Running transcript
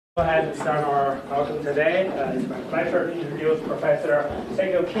Go ahead and start our talk today. It's my pleasure to introduce Professor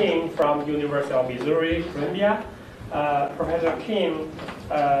Kwon Kim from University of Missouri, Columbia. Professor Kim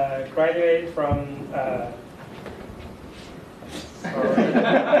graduated from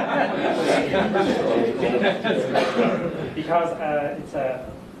because it's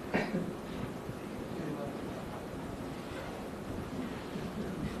a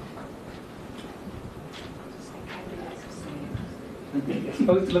You're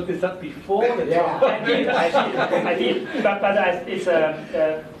supposed to look this up before the talk. I did. But it's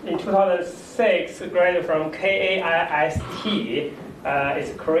in 2006, graduated from KAIST.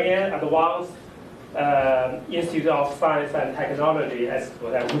 It's Korean Advanced Institute of Science and Technology. That's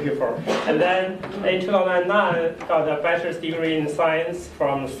what I'm looking for. And then in 2009, got a bachelor's degree in science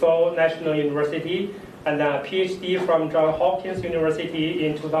from Seoul National University, and then a PhD from Johns Hopkins University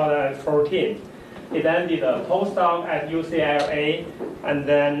in 2014. He then did a postdoc at UCLA, and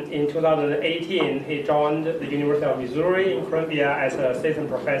then in 2018, he joined the University of Missouri in Columbia as an assistant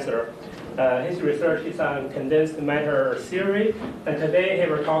professor. His research is on condensed matter theory, and today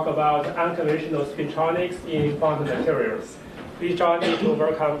he will talk about unconventional spintronics in quantum materials. Please join me to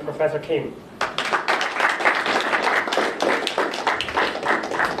welcome Professor Kim.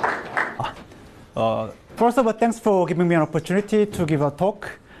 First of all, thanks for giving me an opportunity to give a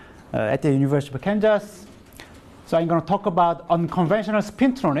talk at the University of Kansas. So I'm going to talk about unconventional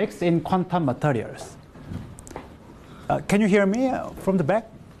spintronics in quantum materials. Can you hear me from the back?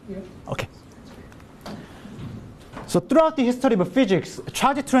 Yeah. Okay. So throughout the history of physics,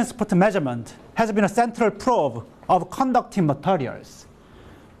 charge transport measurement has been a central probe of conducting materials.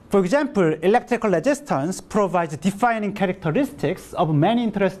 For example, electrical resistance provides defining characteristics of many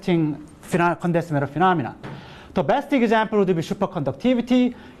interesting condensed matter phenomena. The best example would be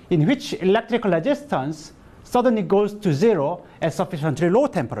superconductivity, in which electrical resistance suddenly goes to zero at sufficiently low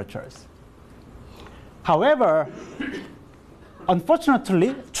temperatures. However,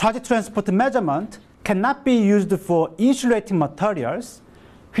 unfortunately, charge transport measurement cannot be used for insulating materials,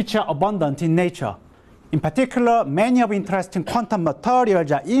 which are abundant in nature. In particular, many of interesting quantum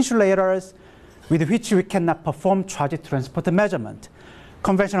materials are insulators with which we cannot perform charge transport measurement.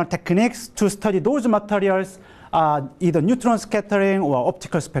 Conventional techniques to study those materials are either neutron scattering or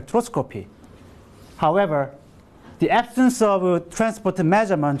optical spectroscopy. However, the absence of transport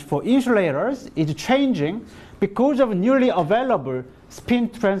measurement for insulators is changing because of newly available spin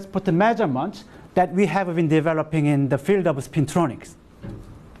transport measurements that we have been developing in the field of spintronics.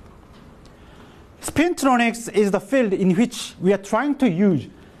 Spintronics is the field in which we are trying to use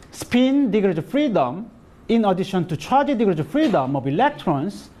spin degrees of freedom in addition to charge degrees of freedom of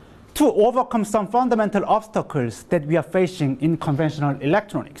electrons to overcome some fundamental obstacles that we are facing in conventional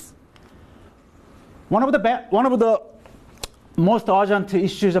electronics. One of the most urgent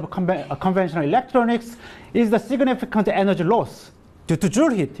issues of conventional electronics is the significant energy loss due to Joule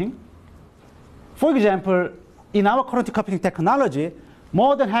heating. For example, in our current coupling technology,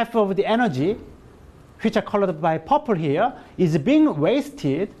 more than half of the energy, which are colored by purple here, is being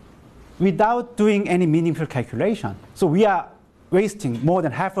wasted without doing any meaningful calculation. So we are wasting more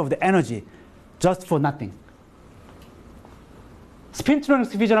than half of the energy just for nothing.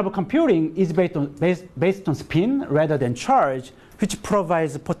 Spintronics vision of computing is based on spin rather than charge, which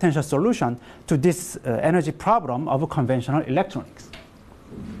provides a potential solution to this energy problem of conventional electronics.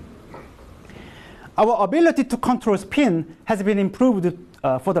 Our ability to control spin has been improved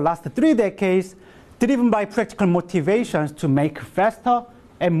for the last 3 decades, driven by practical motivations to make faster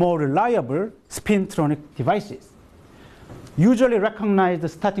and more reliable spintronic devices. Usually recognized the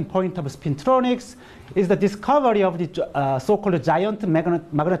starting point of spintronics is the discovery of the so-called giant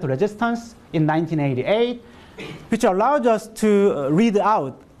magnetic resistance in 1988, which allowed us to read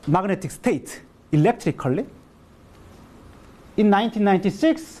out magnetic state electrically. In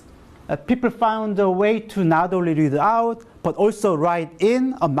 1996, people found a way to not only read out, but also write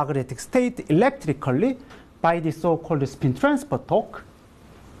in a magnetic state electrically by the so-called spin transport torque.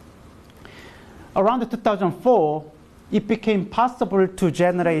 Around 2004, it became possible to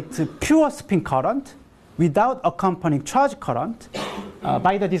generate pure spin current without accompanying charge current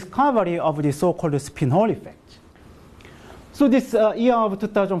by the discovery of the so-called spin Hall effect. So this year of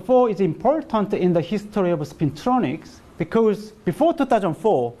 2004 is important in the history of spintronics because before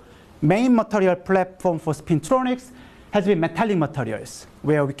 2004, main material platform for spintronics has been metallic materials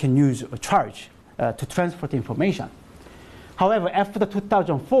where we can use a charge to transport information. However, after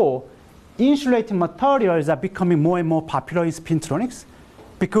 2004, insulating materials are becoming more and more popular in spintronics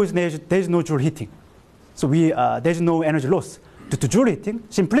because there's no Joule heating. So there's no energy loss due to Joule heating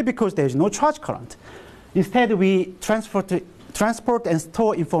simply because there's no charge current. Instead, we transport transport and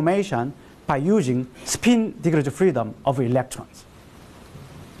store information by using spin degrees of freedom of electrons.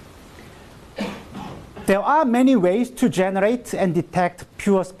 There are many ways to generate and detect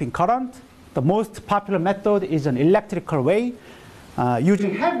pure spin current. The most popular method is an electrical way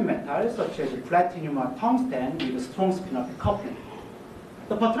using heavy metals such as platinum or tungsten with a strong spin-off coupling.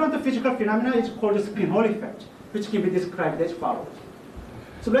 The pattern of physical phenomena is called the spin Hall effect, which can be described as follows.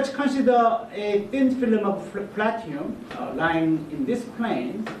 So let's consider a thin film of platinum lying in this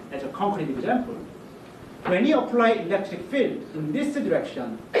plane as a concrete example. When you apply electric field in this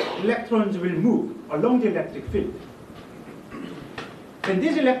direction, electrons will move along the electric field. When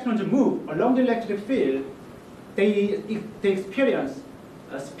these electrons move along the electric field, they experience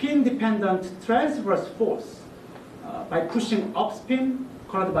a spin-dependent transverse force by pushing up spin,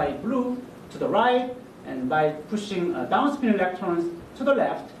 colored by blue, to the right, and by pushing downspin electrons to the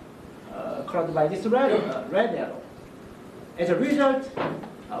left, colored by this red arrow. As a result,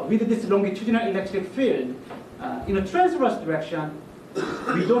 with this longitudinal electric field, in a transverse direction,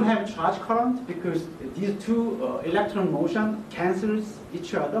 we don't have charge current because these two electron motion cancels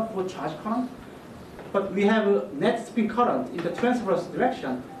each other for charge current. But we have a net spin current in the transverse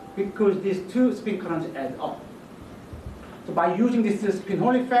direction because these two spin currents add up. So by using this spin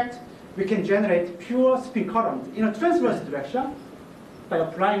Hall effect, we can generate pure spin current in a transverse direction by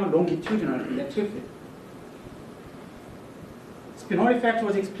applying a longitudinal electric field. Spin Hall effect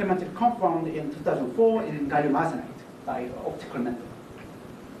was experimentally confirmed in 2004 in gallium arsenide by optical method.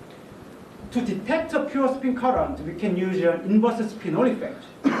 To detect a pure spin current, we can use an inverse spin Hall effect,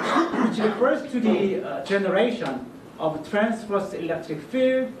 which refers to the generation of transverse electric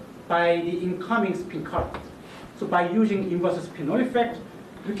field by the incoming spin current. So by using inverse spin Hall effect,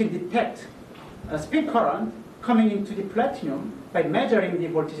 we can detect a spin current coming into the platinum by measuring the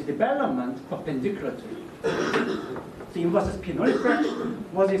voltage development perpendicular to it. The inverse spin Hall effect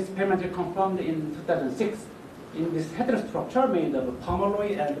was experimentally confirmed in 2006 in this heterostructure made of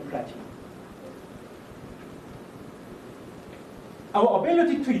permalloy and platinum. Our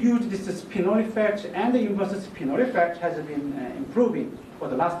ability to use this spin Hall effect and the inverse spin Hall effect has been improving for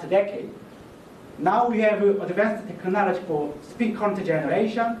the last decade. Now we have advanced technology for spin current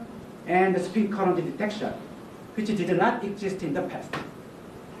generation and spin current detection, which did not exist in the past.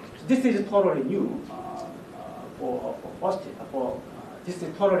 So this is totally new this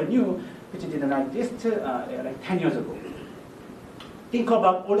is totally new, which did not exist like 10 years ago. Think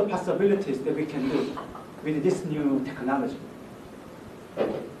about all the possibilities that we can do with this new technology.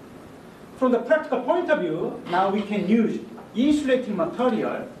 From the practical point of view, now we can use insulating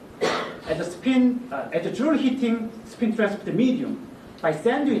material as a Joule heating spin transport medium by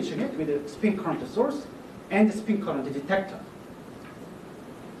sandwiching it with a spin current source and a spin current detector.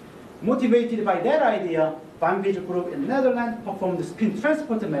 Motivated by that idea, Van Beek group in Netherlands performed the spin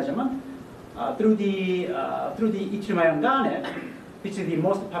transport measurement through the yttrium-ion garnet, which is the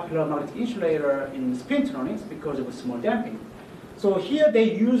most popular magnetic insulator in spintronics because of small damping. So here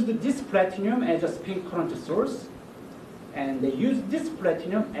they used this platinum as a spin current source, and they used this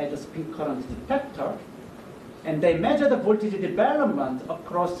platinum as a spin current detector, and they measured the voltage development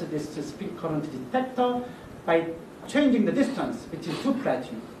across this spin current detector by changing the distance between two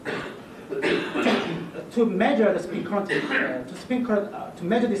platinum to measure the spin current, to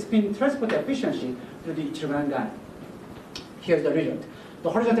measure the spin transport efficiency through the yttrium-ion garnet. Here's the result. The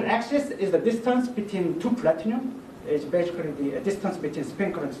horizontal axis is the distance between two platinum. It's basically the distance between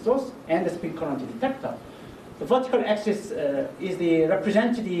spin current source and the spin current detector. The vertical axis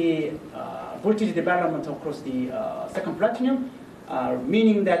represents the voltage development across the second platinum,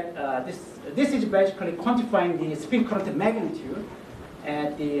 meaning that this is basically quantifying the spin current magnitude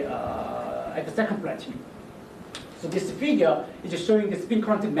at the second platinum. So this figure is showing the spin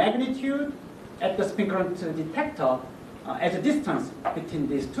current magnitude at the spin current detector as a distance between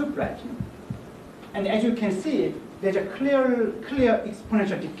these two platinum. And as you can see, there's a clear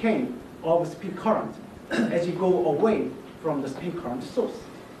exponential decay of spin current as you go away from the spin current source.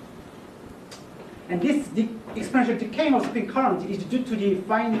 And this exponential decay of spin current is due to the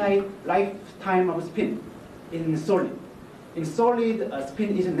finite lifetime of spin in solid. In solid,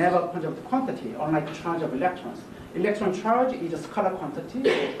 spin is never a conserved quantity, unlike charge of electrons. Electron charge is a scalar quantity.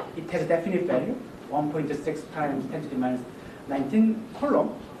 It has a definite value, 1.6 times 10 to the minus 19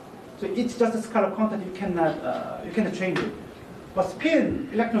 coulomb. So it's just a scalar quantity. You cannot change it. But spin,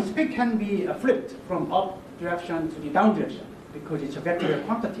 electron spin can be flipped from up direction to the down direction because it's a vectorial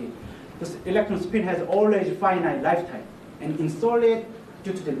quantity. This electron spin has always finite lifetime, and in solid,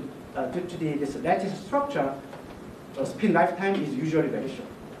 due to this lattice structure, the spin lifetime is usually very short.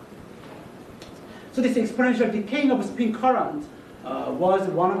 So this exponential decaying of spin current was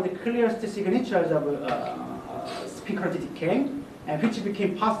one of the clearest signatures of spin current decaying, and which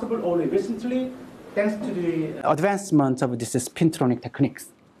became possible only recently thanks to the advancement of this spintronic techniques.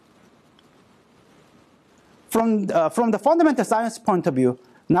 From the fundamental science point of view,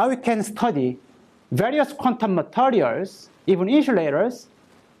 now we can study various quantum materials, even insulators,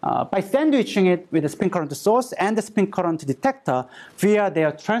 by sandwiching it with the spin current source and the spin current detector via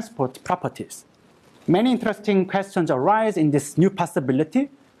their transport properties. Many interesting questions arise in this new possibility,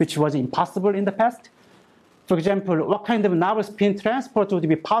 which was impossible in the past. For example, what kind of novel spin transport would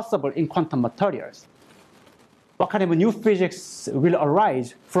be possible in quantum materials? What kind of new physics will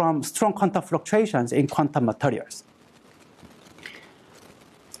arise from strong quantum fluctuations in quantum materials?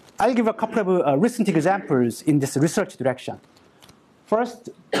 I'll give a couple of recent examples in this research direction. First,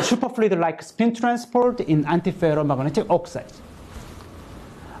 superfluid-like spin transport in antiferromagnetic oxides.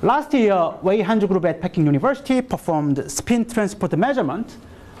 Last year, Wei Hanju group at Peking University performed spin transport measurement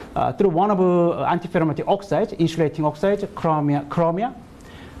through one of antiferromagnetic oxides, insulating oxides, chromia,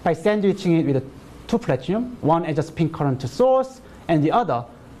 by sandwiching it with two platinum, one as a spin current source and the other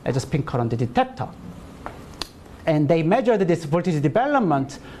as a spin current detector. And they measured this voltage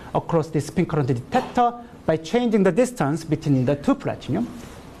development across the spin current detector by changing the distance between the two platinum,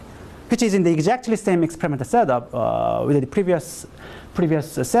 which is in the exactly same experimental setup with the previous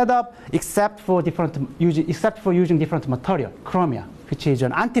setup, except for using different material, chromia, which is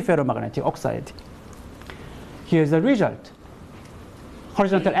an antiferromagnetic oxide. Here's the result.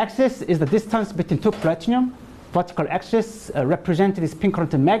 Horizontal axis is the distance between two platinum. Vertical axis represents the spin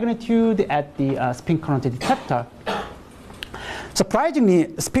current magnitude at the spin current detector.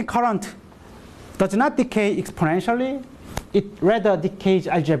 Surprisingly, spin current does not decay exponentially. It rather decays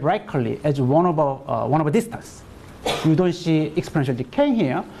algebraically as one over distance. You don't see exponential decay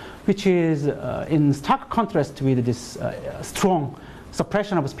here, which is in stark contrast with this strong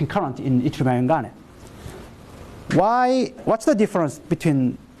suppression of spin current in yttrium-ion garnet. What's the difference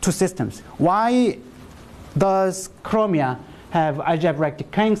between two systems? Why does chromia have algebraic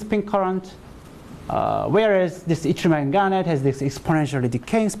decaying spin current, whereas this yttrium-ion garnet has this exponentially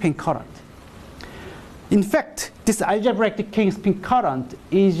decaying spin current? In fact, this algebraic decaying spin current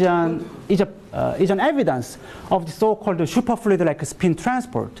is an evidence of the so-called superfluid-like spin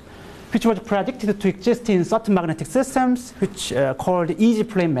transport, which was predicted to exist in certain magnetic systems, which called easy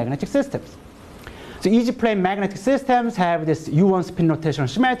plane magnetic systems. So easy plane magnetic systems have this U1 spin rotational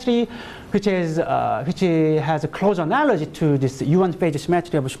symmetry, which has a close analogy to this U1 phase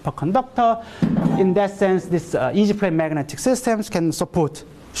symmetry of a superconductor. In that sense, this easy plane magnetic systems can support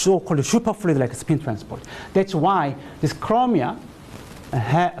so-called superfluid-like spin transport. That's why this chromia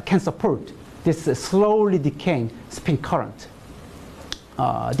can support this slowly decaying spin current,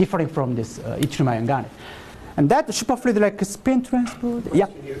 differing from this yttrium-ion garnet. And that superfluid-like spin transport, yeah.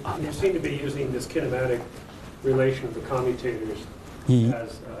 You seem to be using this kinematic relation of the commutators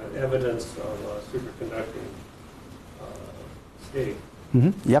as evidence of superconducting state.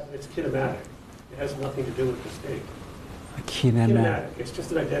 Yep. It's kinematic. It has nothing to do with the state. Kinematic. It's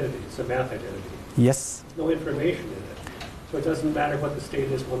just an identity. It's a math identity. Yes. There's no information in it. So it doesn't matter what the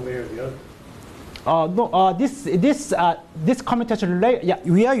state is one way or the other. No, this commutation relation, yeah,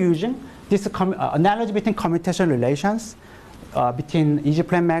 we are using this analogy between commutation relations between easy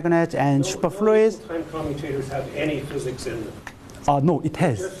plane magnets and superfluids. No time commutators have any physics in them. No, it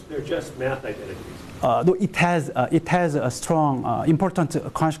has. They're just math identities. No, it has a strong,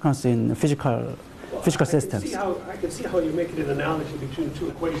 important consequence in physical systems. I can see how you make it an analogy between two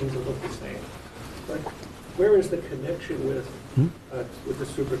equations that look the same. But where is the connection with the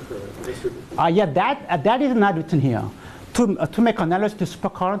supercurrent? Yeah, that is not written here. To make analogy to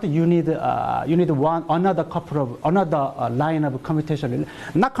supercurrent, you need another line of commutation.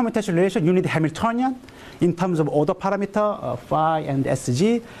 Not commutation relation. You need Hamiltonian in terms of order parameter phi and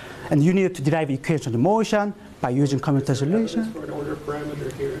SG, and you need to derive equation of motion by using commutation relation. For an order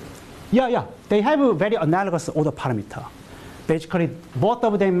parameter here. Yeah. They have a very analogous order parameter. Basically, both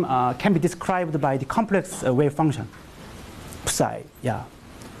of them can be described by the complex wave function psi. Yeah.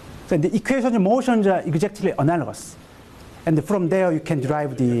 So the equation of motions are exactly analogous. And from there, you can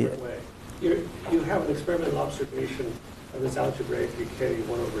derive the... You have an experimental observation of this algebraic decay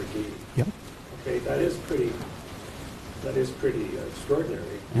 1 over d. Yep. Okay, that is pretty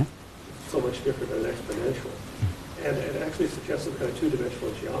extraordinary. Yeah. So much different than exponential. And it actually suggests some kind of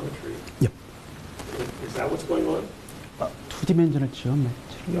two-dimensional geometry. Yep. Is that what's going on? Two-dimensional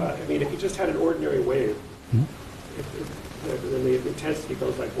geometry. I mean, if you just had an ordinary wave, then the intensity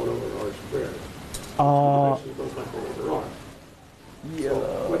goes like 1 over r squared. Goes like 1 over r. So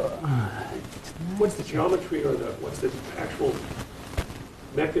what's the geometry or what's the actual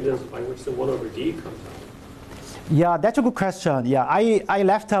mechanism by which the 1 over d comes out? Yeah, that's a good question. Yeah, I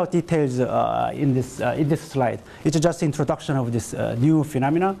left out details in this slide. It's just introduction of this new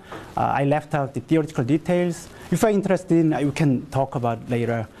phenomena. I left out the theoretical details. If you're interested, we can talk about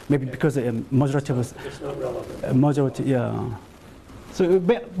later. Maybe because majority was It's not relevant. majority. Yeah. So,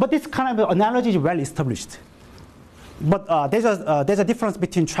 but this kind of analogy is well established. But there's a difference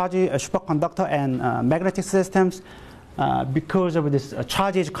between charge superconductor and magnetic systems because of this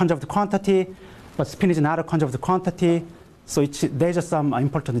charge is conserved quantity. But spin is not a conserved quantity, so there's some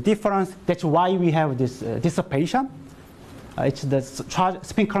important difference. That's why we have this dissipation. It's the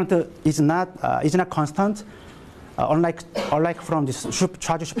spin current is not constant, unlike from this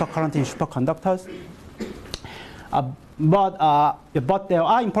charge supercurrent in superconductors. But there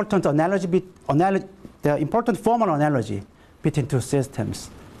are important there are important formal analogy between two systems,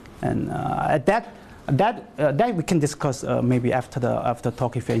 and that we can discuss maybe after the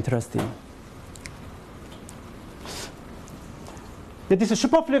talk if you're interested. This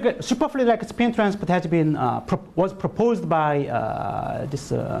superfluid-like spin transport has been was proposed by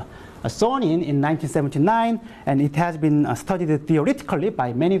Sonin in 1979, and it has been studied theoretically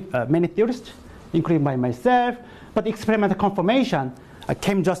by many theorists, including by myself. But experimental confirmation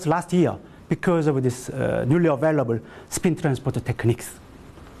came just last year because of this newly available spin transport techniques.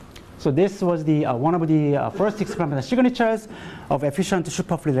 So this was the one of the first experimental signatures of efficient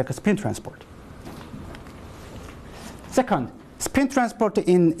superfluid-like spin transport. Second, spin transport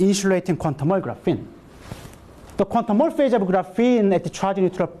in insulating quantum-Hall graphene. The quantum-Hall phase of graphene at the charge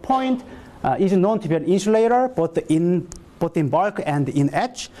neutral point is known to be an insulator, both in bulk and in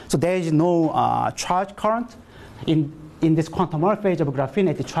edge. So there is no charge current in this quantum-Hall phase of graphene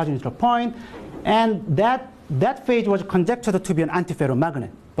at the charge neutral point, and that phase was conjectured to be an antiferromagnet,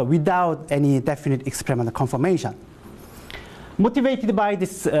 but without any definite experimental confirmation. Motivated by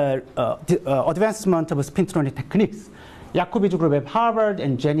this advancement of spintronic techniques, Yakovich group at Harvard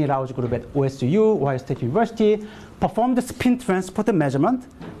and Jenny Rao's group at OSU, Ohio State University, performed the spin transport measurement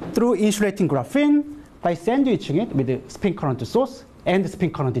through insulating graphene by sandwiching it with the spin current source and the spin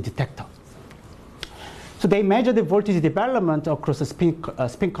current detector. So they measured the voltage development across the spin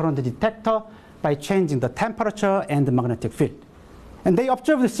current detector by changing the temperature and the magnetic field. And they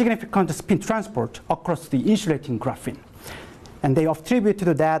observed the significant spin transport across the insulating graphene. And they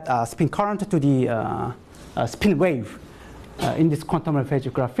attributed that spin current to the spin wave in this quantum phase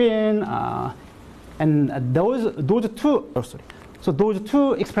of graphene, and those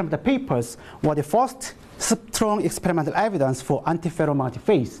two experimental papers were the first strong experimental evidence for antiferromagnetic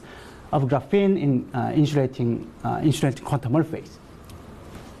phase of graphene in insulating quantum phase.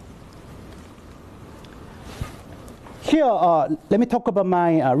 Here, let me talk about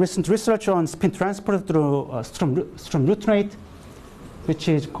my recent research on spin transport through strom rate, which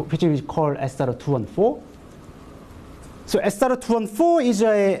is called SR214. So SR214 is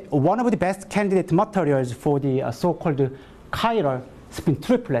one of the best candidate materials for the so-called chiral spin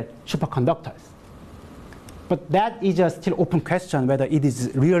triplet superconductors. But that is a still open question whether it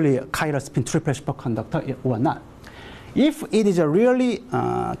is really a chiral spin triplet superconductor or not. If it is a really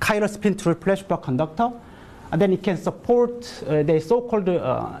chiral spin triplet superconductor, then it can support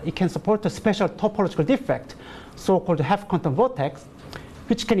it can support a special topological defect, so-called half quantum vortex,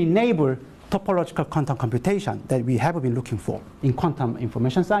 which can enable topological quantum computation that we have been looking for in quantum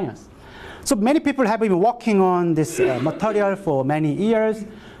information science. So many people have been working on this material for many years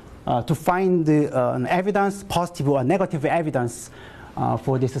to find evidence, positive or negative evidence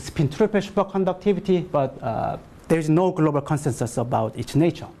for this spin triplet superconductivity, but there is no global consensus about its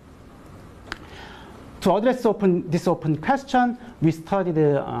nature. To address this open question, we studied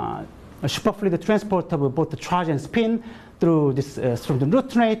the superfluid transport of both the charge and spin through this strom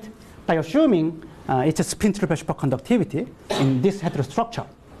rate by assuming it's a spin triplet superconductivity in this heterostructure.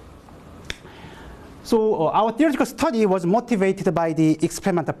 So our theoretical study was motivated by the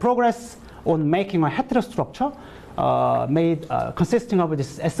experimental progress on making a heterostructure consisting of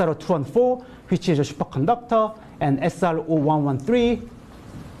this SR214, which is a superconductor, and SR0113,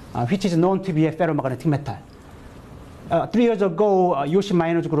 which is known to be a ferromagnetic metal. 3 years ago, Yoshi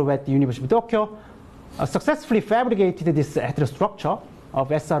Maino's group at the University of Tokyo successfully fabricated this heterostructure of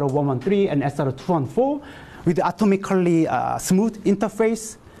SR113 and SR214 with atomically smooth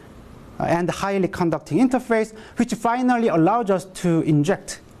interface and highly conducting interface, which finally allows us to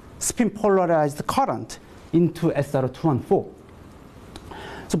inject spin polarized current into SR214.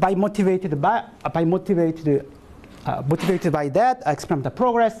 So motivated by that experimental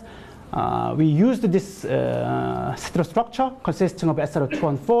progress, we used this structure consisting of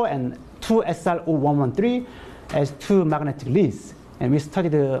SR214 and 2 SR0113 as two magnetic leads. And we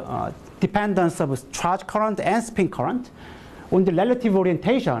studied the dependence of charge current and spin current on the relative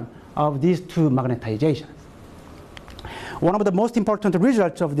orientation of these two magnetizations. One of the most important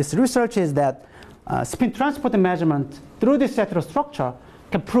results of this research is that spin transport measurement through this structure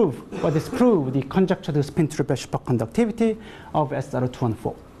can prove or disprove the conjectured spin triple superconductivity of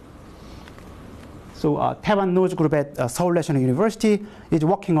SR214. So Taiwan Nose Group at Seoul National University is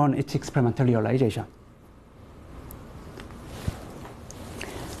working on its experimental realization.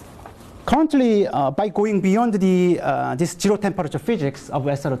 Currently, by going beyond this zero temperature physics of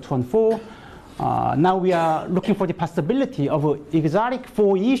SR214, now we are looking for the possibility of exotic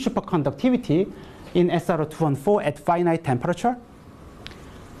 4E superconductivity in SR214 at finite temperature.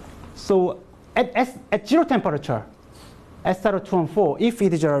 So at zero temperature, SR214, if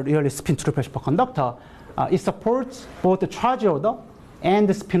it is a really spin triple superconductor, it supports both the charge order and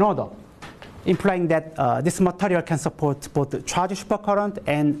the spin order, implying that this material can support both the charge supercurrent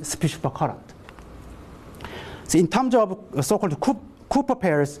and spin supercurrent. So in terms of so-called Cooper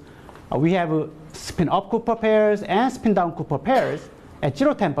pairs, we have spin up Cooper pairs and spin down Cooper pairs at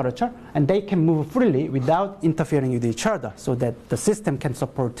zero temperature, and they can move freely without interfering with each other, so that the system can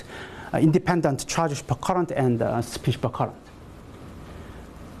support independent charge supercurrent and spin supercurrent.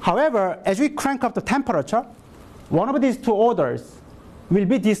 However, as we crank up the temperature, one of these two orders will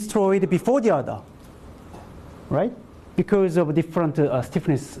be destroyed before the other, right? Because of different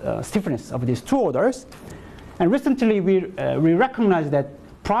stiffness of these two orders. And recently, we recognize that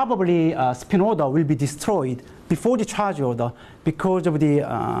probably spin order will be destroyed before the charge order because of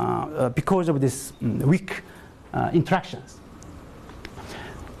this weak interactions.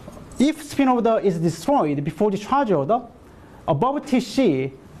 If spin order is destroyed before the charge order, above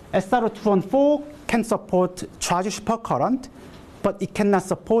TC, SR214 can support charge supercurrent, but it cannot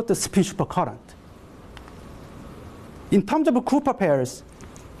support the spin supercurrent. In terms of Cooper pairs,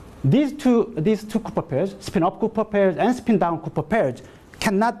 these two Cooper pairs, spin up Cooper pairs and spin down Cooper pairs,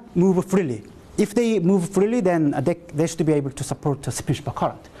 cannot move freely. If they move freely, then they should be able to support the spin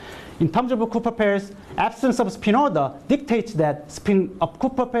supercurrent. In terms of Cooper pairs, absence of spin order dictates that spin up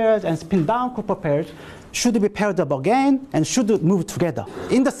Cooper pairs and spin down Cooper pairs should be paired up again and should move together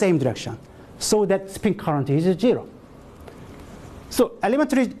in the same direction, so that spin current is zero. So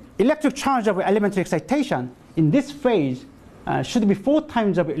electric charge of elementary excitation in this phase should be 4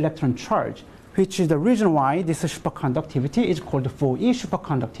 times of electron charge, which is the reason why this superconductivity is called 4E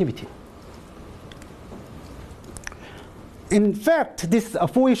superconductivity. In fact, this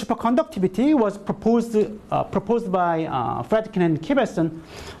 4E superconductivity was proposed by Fredkin and Kibelson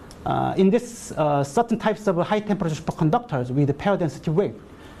in this certain types of high temperature superconductors with the pair density wave.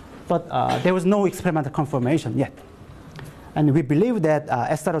 But there was no experimental confirmation yet. And we believe that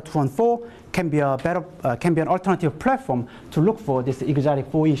SR214 can be an alternative platform to look for this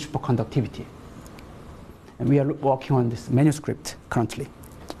exotic 4E superconductivity. And we are working on this manuscript currently.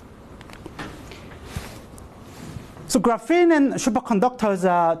 So graphene and superconductors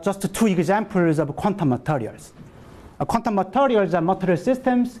are just 2 examples of quantum materials. Quantum materials are material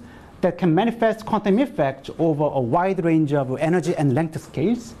systems that can manifest quantum effects over a wide range of energy and length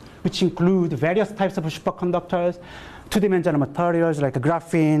scales, which include various types of superconductors, 2-dimensional materials like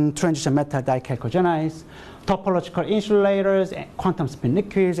graphene, transition metal dichalcogenides, topological insulators, quantum spin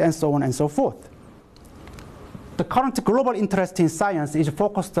liquids, and so on and so forth. The current global interest in science is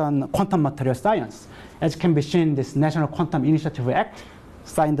focused on quantum material science, as can be seen in this National Quantum Initiative Act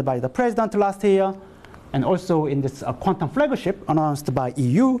signed by the President last year, and also in this quantum flagship announced by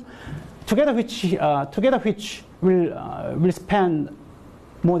EU, together which will spend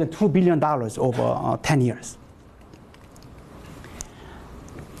more than $2 billion over 10 years.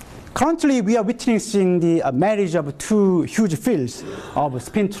 Currently, we are witnessing the marriage of 2 huge fields of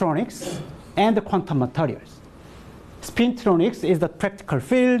spintronics and quantum materials. Spintronics is the practical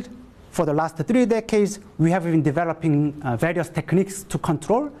field. For the last 3 decades, we have been developing various techniques to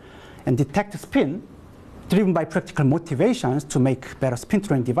control and detect spin, driven by practical motivations to make better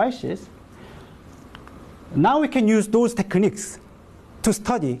spintronic devices. Now we can use those techniques to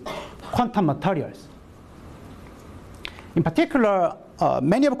study quantum materials. In particular,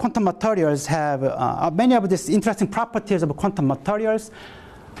 many of quantum materials have many of these interesting properties of quantum materials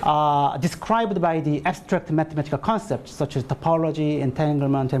described by the abstract mathematical concepts such as topology,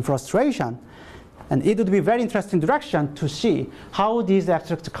 entanglement, and frustration. And it would be a very interesting direction to see how these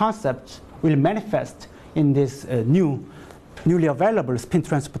abstract concepts will manifest in this newly available spin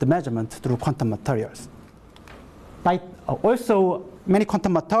transport measurement through quantum materials. By Also, many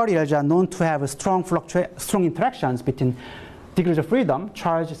quantum materials are known to have strong interactions between degrees of freedom,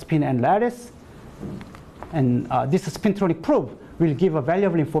 charge, spin, and lattice. And this spintronic probe will give a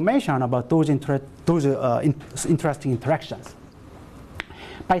valuable information about those interesting interactions.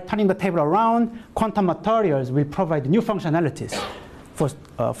 By turning the table around, quantum materials will provide new functionalities for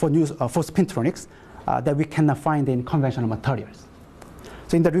spintronics that we cannot find in conventional materials.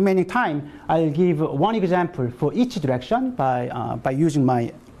 So in the remaining time, I'll give one example for each direction by using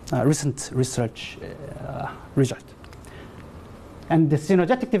my recent research result. And the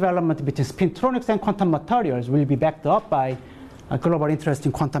synergetic development between spintronics and quantum materials will be backed up by a global interest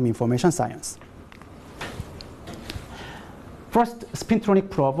in quantum information science. First, spintronic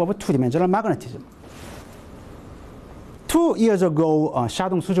probe of two-dimensional magnetism. 2 years ago,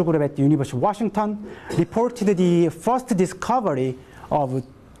 Shadong Suzhou group at the University of Washington reported the first discovery of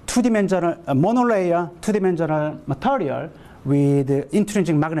two-dimensional monolayer two-dimensional material with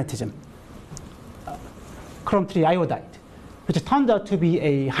intrinsic magnetism, chrome-3 iodide, which turns out to be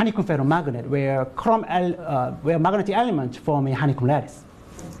a honeycomb ferromagnet where magnetic elements form a honeycomb lattice.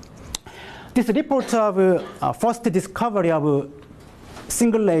 This report of first discovery of a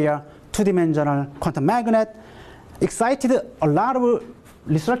single-layer two-dimensional quantum magnet excited a lot of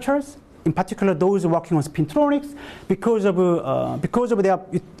researchers, in particular those working on spintronics, because of their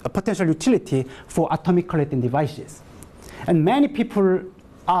potential utility for atomic collecting devices. And many people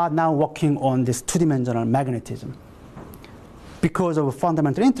are now working on this two-dimensional magnetism because of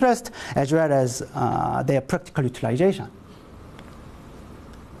fundamental interest as well as their practical utilization.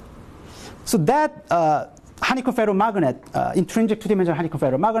 So that honeycomb ferromagnet, intrinsic two-dimensional honeycomb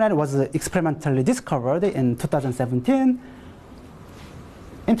ferromagnet, was experimentally discovered in 2017.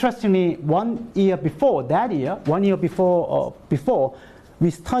 Interestingly, 1 year before,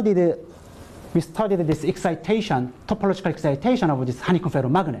 we studied this excitation, topological excitation of this honeycomb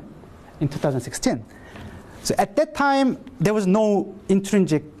ferromagnet in 2016. So at that time, there was no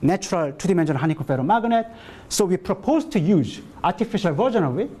intrinsic natural two-dimensional honeycomb ferromagnet. So we proposed to use artificial version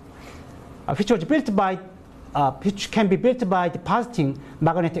of it, which can be built by depositing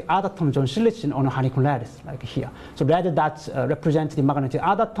magnetic odd atoms on silicon on a honeycomb lattice, like here. So red dots represent the magnetic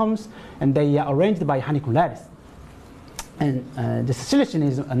odd atoms, and they are arranged by honeycomb lattice. And the silicon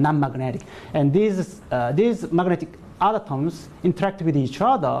is non-magnetic. And these magnetic odd atoms interact with each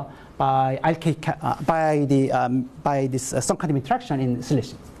other by this some interaction in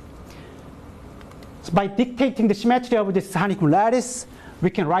silicon. So by dictating the symmetry of this honeycomb lattice, we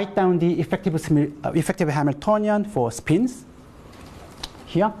can write down the effective Hamiltonian for spins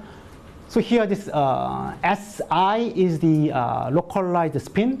here. So here this SI is the localized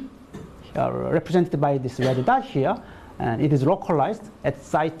spin represented by this red dot here, and it is localized at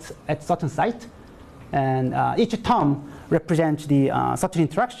certain site, and each term represents the certain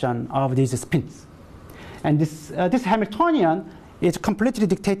interaction of these spins. And this Hamiltonian is completely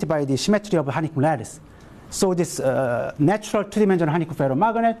dictated by the symmetry of the honeycomb lattice. So this natural two-dimensional honeycomb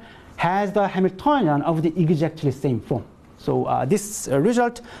ferromagnet has the Hamiltonian of the exactly same form. So this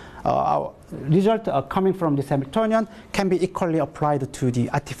result coming from this Hamiltonian can be equally applied to the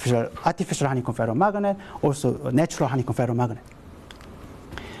artificial honeycomb ferromagnet, also natural honeycomb ferromagnet.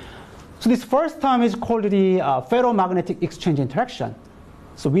 So this first term is called the ferromagnetic exchange interaction.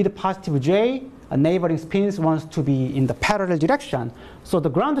 So with positive J, neighboring spins wants to be in the parallel direction. So the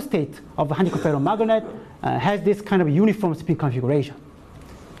ground state of the honeycomb ferromagnet has this kind of uniform spin configuration.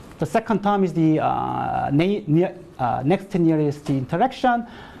 The second term is the next nearest interaction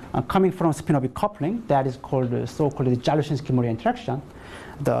coming from spin-orbit coupling. That is called so-called the Jalushinsky-Morier interaction.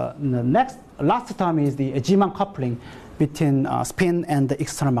 The last term is the Zeeman coupling between spin and the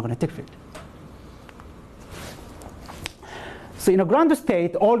external magnetic field. So in a ground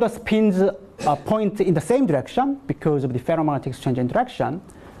state, all the spins point in the same direction because of the ferromagnetic exchange interaction.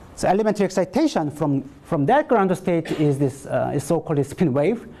 So elementary excitation from that ground state is this is so-called spin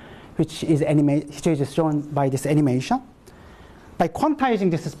wave, which is shown by this animation. By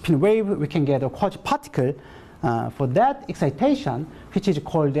quantizing this spin wave, we can get a quasi-particle for that excitation, which is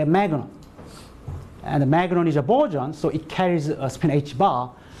called a magnon. And the magnon is a boson, so it carries a spin h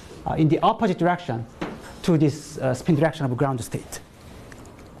bar in the opposite direction to this spin direction of ground state.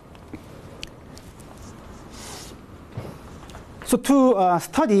 So to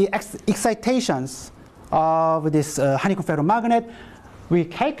study excitations of this honeycomb ferromagnet, we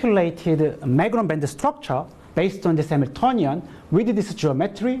calculated a magnon band structure based on this Hamiltonian with this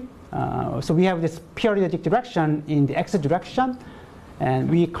geometry. So we have this periodic direction in the x direction, and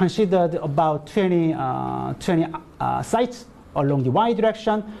we considered about 20 sites along the y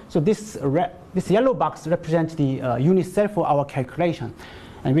direction. So this yellow box represents the unit cell for our calculation.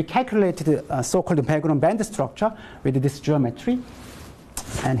 And we calculated the so-called magnon band structure with this geometry.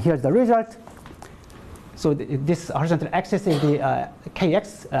 And here's the result. So this horizontal axis is the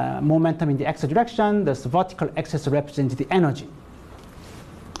kx momentum in the x direction. This vertical axis represents the energy.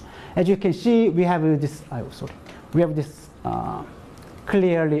 As you can see, we have this. We have this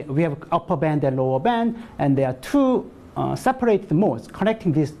clearly. We have upper band and lower band, and there are two separated modes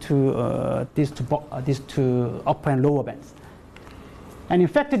connecting these two upper and lower bands. And in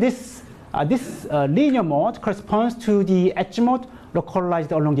fact, this linear mode corresponds to the edge mode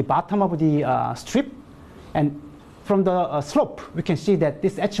localized along the bottom of the strip. And from the slope, we can see that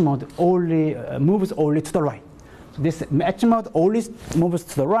this edge mode only moves only to the right. So this edge mode always moves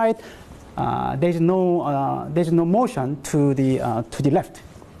to the right. There's no motion to the left.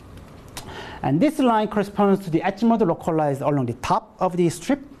 And this line corresponds to the edge mode localized along the top of the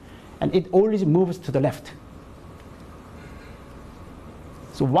strip, and it always moves to the left.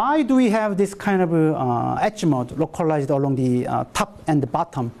 So why do we have this kind of edge mode localized along the top and the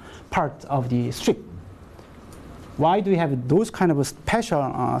bottom part of the strip? Why do we have those kind of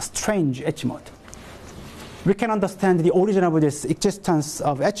special, strange edge mode? We can understand the origin of this existence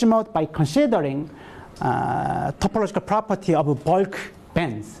of edge mode by considering topological property of bulk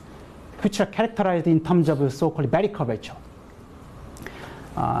bands, which are characterized in terms of so-called Berry curvature.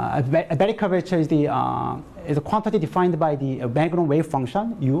 Berry curvature is a quantity defined by the magnon wave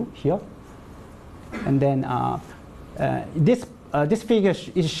function u here, and then this figure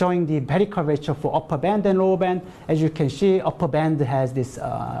is showing the Berry curvature for upper band and lower band. As you can see, upper band has this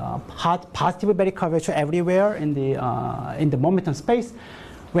positive Berry curvature everywhere in the momentum space.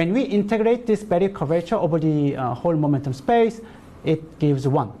 When we integrate this Berry curvature over the whole momentum space, it gives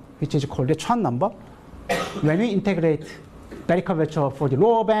 1, which is called the Kwon number. When we integrate Berry curvature for the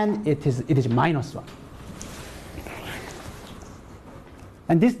lower band, it is -1.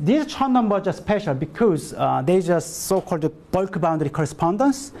 And these Kwon numbers are special because they just so-called bulk boundary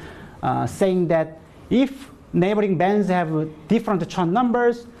correspondence, saying that if neighboring bands have different Kwon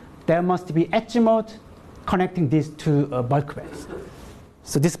numbers, there must be edge mode connecting these two bulk bands.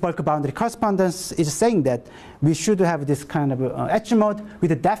 So this bulk boundary correspondence is saying that we should have this kind of edge mode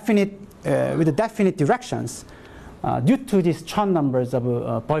with definite directions due to these Kwon numbers of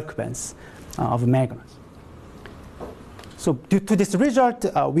bulk bands of magnons. So due to this result,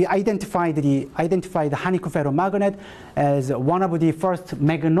 we identified the honeycomb ferromagnet as one of the first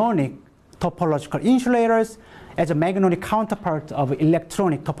magnonic topological insulators as a magnonic counterpart of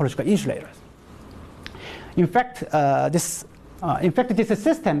electronic topological insulators. In fact, this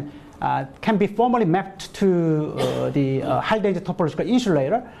system can be formally mapped to the Haldane's topological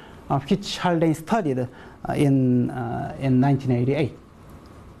insulator, which Haldane studied in 1988.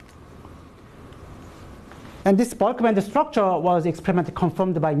 And this bulk band structure was experimentally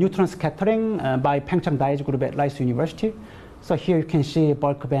confirmed by neutron scattering by Pengchang Dae's group at Rice University. So here you can see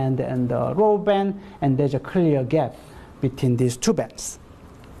bulk band and row band, and there's a clear gap between these two bands.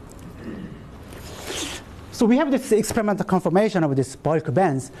 So we have this experimental confirmation of these bulk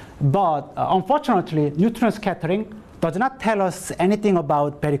bands, but unfortunately, neutron scattering does not tell us anything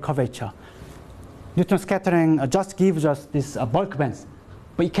about Berry curvature. Neutron scattering just gives us these bulk bands,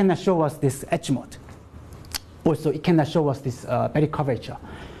 but it cannot show us this edge mode. Also, it cannot show us this Berry curvature.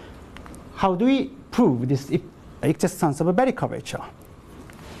 How do we prove this existence of a Berry curvature?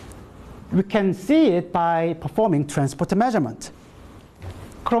 We can see it by performing transport measurement.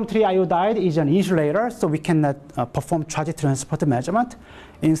 Chrome-3 iodide is an insulator, so we cannot perform charge transport measurement.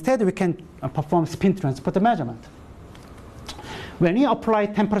 Instead, we can perform spin transport measurement. When we apply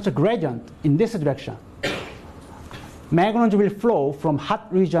temperature gradient in this direction, magnons will flow from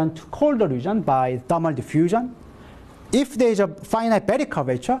hot region to colder region by thermal diffusion. If there is a finite Berry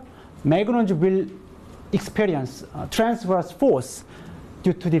curvature, magnons will experience transverse force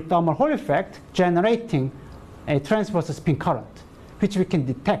due to the thermal Hall effect, generating a transverse spin current, which we can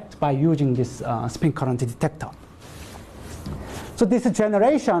detect by using this spin current detector. So this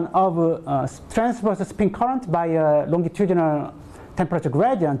generation of transverse spin current by a longitudinal temperature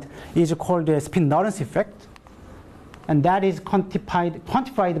gradient is called the spin Lorentz effect. And that is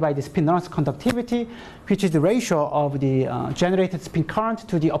quantified by the spin Lorentz conductivity, which is the ratio of the generated spin current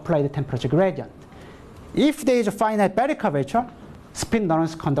to the applied temperature gradient. If there is a finite Berry curvature, spin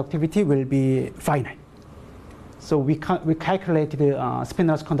Lorentz conductivity will be finite. So we calculate the spin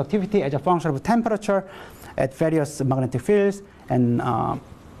Lorentz conductivity as a function of temperature at various magnetic fields, and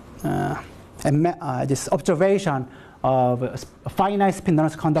this observation of a finite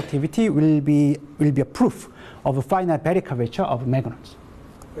spin-Nernst conductivity will be a proof of a finite Berry curvature of magnons.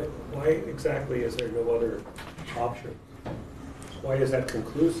 But why exactly is there no other option? Why is that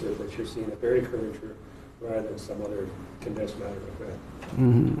conclusive that you're seeing a Berry curvature rather than some other condensed matter effect?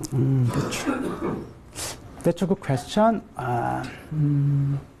 That's a good question.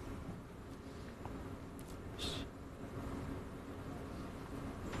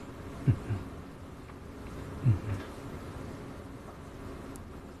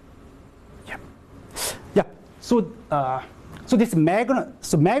 Yeah. So this magnon.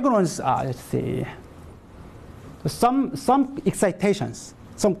 So magnons are, let's see, some excitations,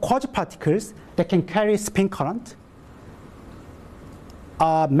 some quasi-particles that can carry spin current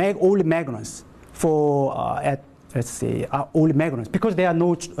are only magnons for let's say only magnons because there are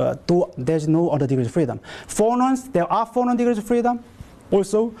there's no other degrees of freedom. Phonons, there are phonon degrees of freedom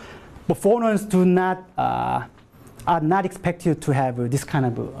also, but phonons are not expected to have this kind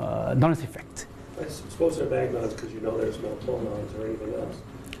of Nernst effect. I suppose they're magnons because you know there's no phonons or anything else.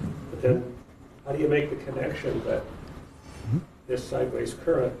 But then how do you make the connection that this sideways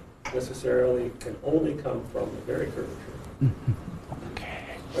current necessarily can only come from the Berry curvature?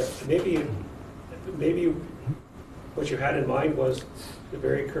 Okay. But maybe what you had in mind was the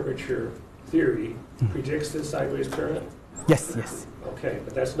Berry curvature theory predicts this sideways current? Yes, yes. Okay,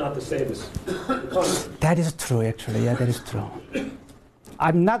 but that's not the same as the quantum. That is true, actually. Yeah, that is true.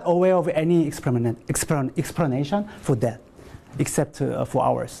 I'm not aware of any explanation for that, except for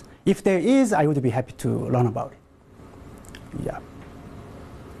ours. If there is, I would be happy to learn about it. Yeah.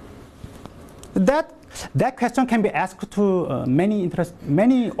 That question can be asked to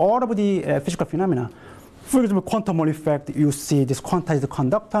many all of the physical phenomena. For example, quantum Hall effect, you see this quantized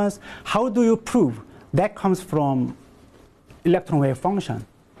conductance. How do you prove that comes from electron wave function?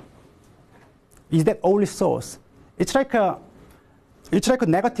 Is that only source? It's like a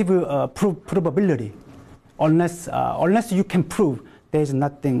negative probability, unless you can prove there's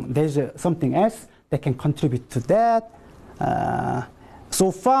something else that can contribute to that. So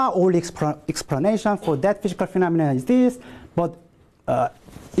far, only explanation for that physical phenomenon is this, but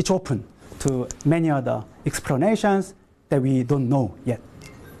it's open to many other explanations that we don't know yet.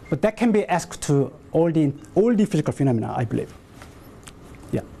 But that can be asked to all the physical phenomena, I believe.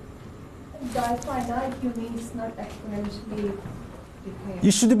 Yeah. By finite, you mean it's not exponentially decaying?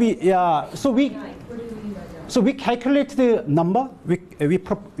 It should be, yeah. So we. What do you mean by that? So we calculate the number. We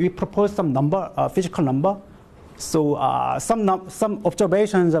propose some number, physical number. So some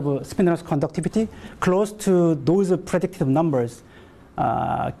observations of spin-Nernst conductivity close to those predicted numbers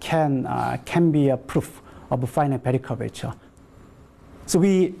can be a proof of a finite Berry curvature. So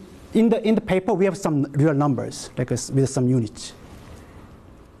we in the paper we have some real numbers like with some units.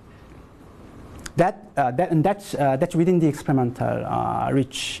 That's within the experimental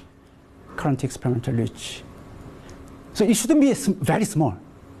reach, current experimental reach. So it shouldn't be very small.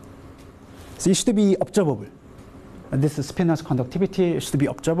 So it should be observable. This spin-Nernst conductivity should be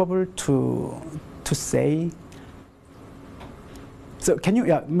observable to say. So can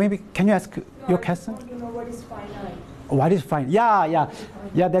you ask your question? I want to know what is finite. What is finite? Yeah,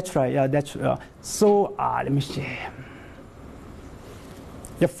 that's right. Yeah, that's so. Let me see.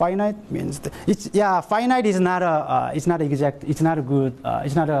 Yeah, finite means finite is not a it's not exact. It's not a good.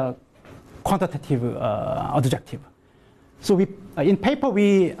 It's not a quantitative adjective. So we in paper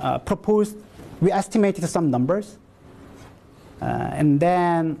we estimated some numbers, and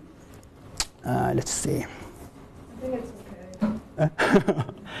then let's see. I think it's okay.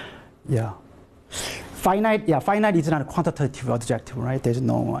 Yeah. Finite is not a quantitative adjective, right? There's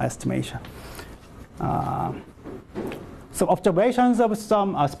no estimation. So observations of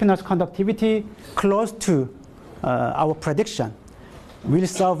some spin-Nernst conductivity close to our prediction will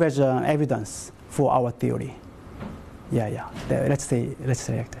serve as evidence for our theory. Yeah. Let's say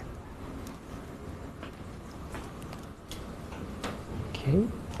like that. Okay.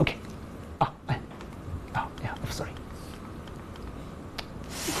 Sorry.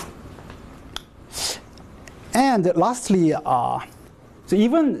 And lastly, so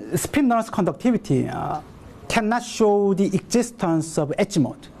even spin-Nernst conductivity cannot show the existence of edge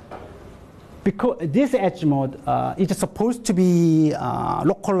mode, because this edge mode is supposed to be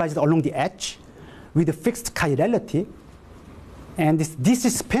localized along the edge with a fixed chirality, and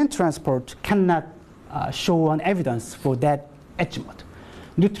this spin transport cannot show an evidence for that edge mode.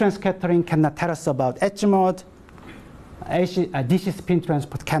 Neutron scattering cannot tell us about edge mode. DC spin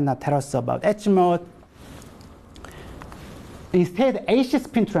transport cannot tell us about edge mode. Instead, AC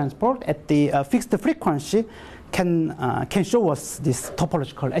spin transport at the fixed frequency can show us this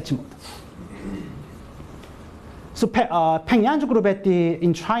topological edge mode. So Peng Yan's group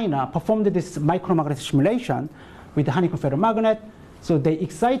in China performed this micromagnetic simulation with the honeycomb ferromagnet. So they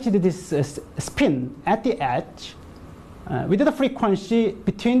excited this spin at the edge with the frequency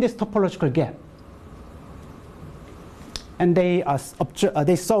between this topological gap. And they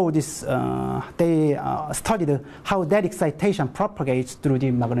saw this, they studied how that excitation propagates through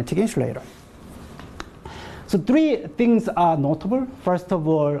the magnetic insulator. So three things are notable. First of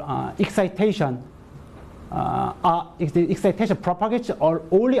all, excitation propagates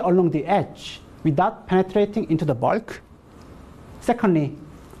only along the edge without penetrating into the bulk. Secondly,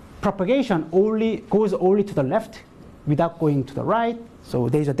 propagation goes only to the left without going to the right. So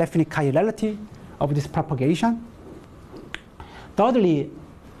there is a definite chirality of this propagation. Thirdly,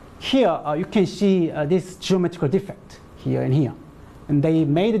 here you can see this geometrical defect here and here. And they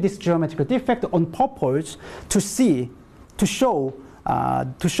made this geometrical defect on purpose to show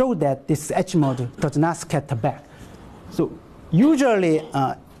that this edge mode does not scatter back. So usually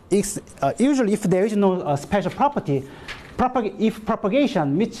if there is no special property, if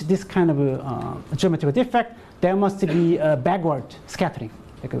propagation meets this kind of geometrical defect, there must be backward scattering,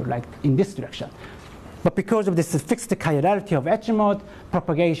 like in this direction. But because of this fixed chirality of edge mode,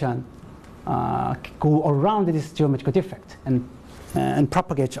 propagation go around this geometrical defect and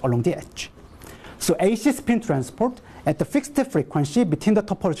propagate along the edge. So AC spin transport at the fixed frequency between the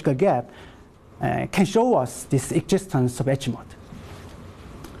topological gap can show us this existence of edge mode.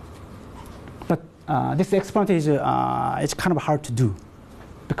 But this experiment is it's kind of hard to do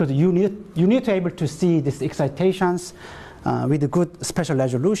because you need to be able to see these excitations with a good spatial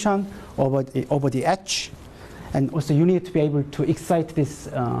resolution over the edge, and also you need to be able to excite this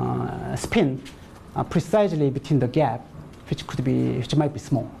spin precisely between the gap, which might be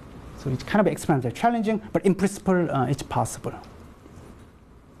small. So it's kind of experimentally challenging, but in principle it's possible.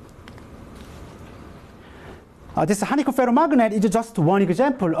 This honeycomb ferromagnet is just one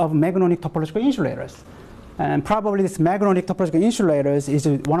example of magnonic topological insulators. And probably this magnonic topological insulators is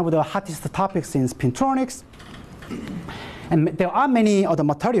one of the hottest topics in spintronics. And there are many other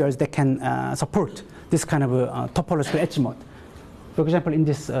materials that can support this kind of topological edge mode. For example, in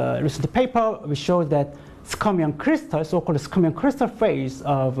this recent paper, we showed that scomium crystal, so-called scomium crystal phase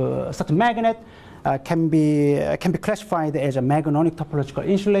of such magnet can be classified as a magnonic topological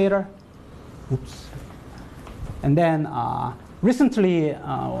insulator. Oops. And then recently,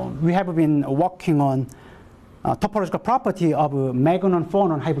 we have been working on topological property of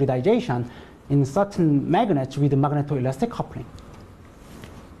magnon-phonon hybridization in certain magnets with magnetoelastic coupling.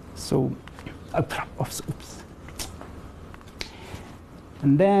 So, oops.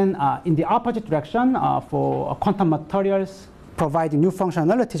 And then in the opposite direction, for quantum materials providing new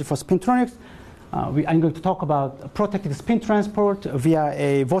functionalities for spintronics, I'm going to talk about protected spin transport via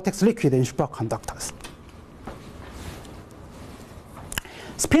a vortex liquid in superconductors.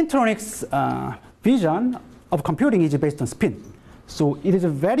 Spintronics vision of computing is based on spin. So it is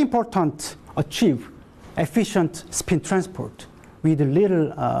very important to achieve efficient spin transport with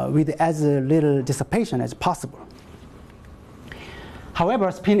as little dissipation as possible.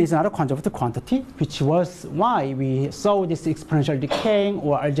 However, spin is not a conserved quantity, which was why we saw this exponential decaying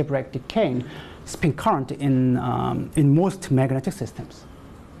or algebraic decaying spin current in most magnetic systems.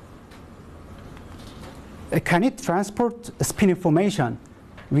 Can it transport spin information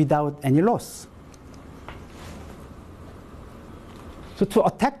without any loss? So to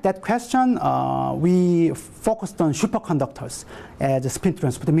attack that question, we focused on superconductors as a spin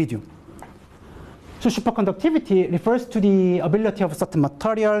transport medium. So superconductivity refers to the ability of certain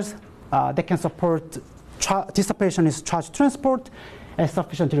materials that can support dissipationist charge transport at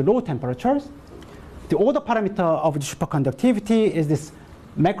sufficiently low temperatures. The order parameter of the superconductivity is this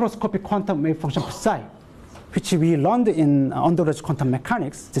macroscopic quantum wave function psi, which we learned in undergraduate quantum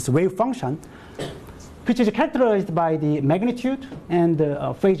mechanics, this wave function, which is characterized by the magnitude and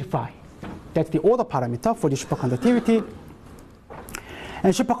phase phi. That's the order parameter for the superconductivity.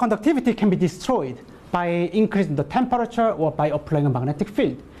 And superconductivity can be destroyed by increasing the temperature or by applying a magnetic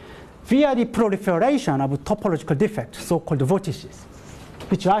field via the proliferation of topological defects, so-called vortices,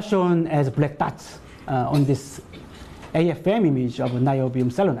 which are shown as black dots on this AFM image of niobium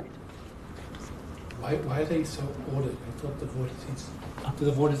selenide. Why are they so ordered? I thought the vortices, do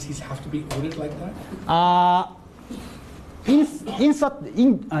the vortices have to be ordered like that? In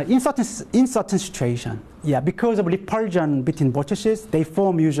certain situation, yeah, because of repulsion between vortices, they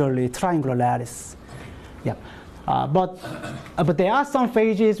form usually triangular lattice. Yeah, but there are some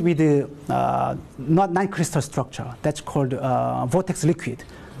phases with non-crystal structure. That's called vortex liquid.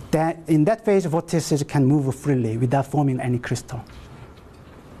 That in that phase, vortices can move freely without forming any crystal.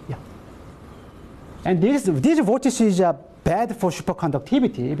 Yeah. And these vortices are bad for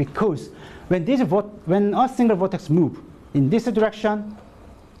superconductivity because when a single vortex moves in this direction,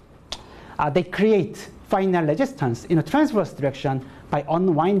 they create final resistance in a transverse direction by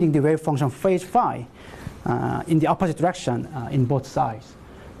unwinding the wave function phase phi in the opposite direction in both sides.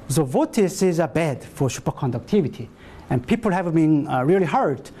 So vortices are bad for superconductivity, and people have been really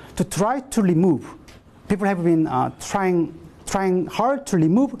hard to try to remove. People have been trying hard to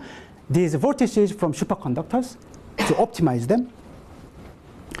remove these vortices from superconductors to optimize them.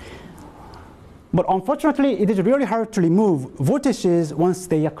 But unfortunately, it is really hard to remove vortices once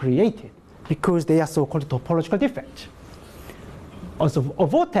they are created because they are so-called topological defects. Also, a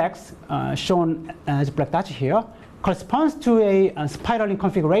vortex, shown as black dot here, corresponds to a spiraling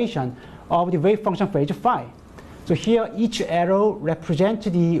configuration of the wave function phase phi. So here, each arrow represents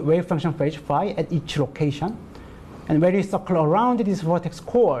the wave function phase phi at each location. And when we circle around this vortex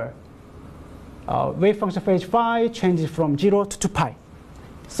core, wave function phase phi changes from 0 to 2 pi,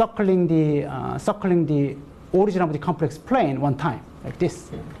 circling the origin of the complex plane one time, like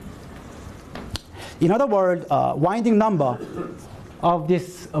this. In other words, winding number of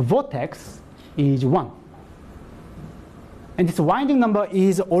this vortex is 1. And this winding number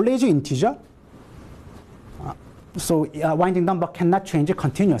is always integer. So winding number cannot change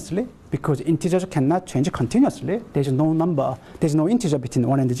continuously because integers cannot change continuously. There's no integer between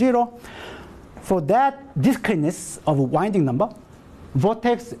 1 and 0. For that discreteness of winding number,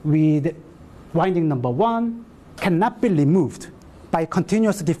 vortex with winding number 1 cannot be removed by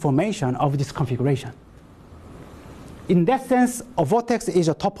continuous deformation of this configuration. In that sense, a vortex is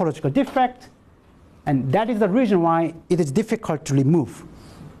a topological defect, and that is the reason why it is difficult to remove.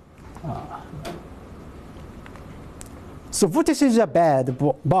 So vortices are bad,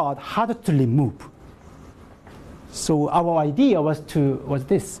 but hard to remove. So our idea was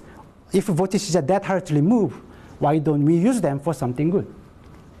this. If vortices are that hard to remove, why don't we use them for something good?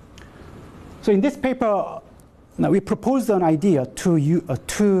 So in this paper, we proposed an idea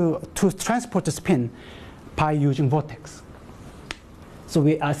to transport the spin by using vortex. So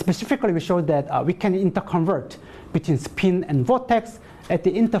we specifically showed that we can interconvert between spin and vortex at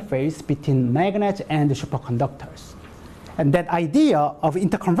the interface between magnets and the superconductors. And that idea of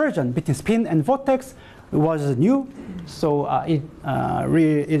interconversion between spin and vortex was new, so it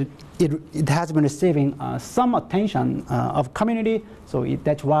has been receiving some attention of community. So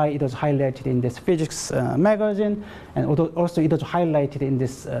that's why it was highlighted in this physics magazine, and also it was highlighted in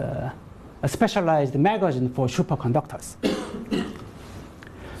this a specialized magazine for superconductors.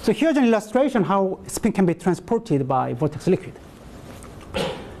 So here's an illustration how spin can be transported by vortex liquid.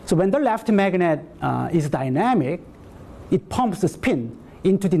 So when the left magnet is dynamic, it pumps the spin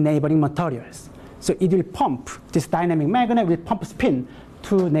into the neighboring materials. So it will pump, this dynamic magnet will pump spin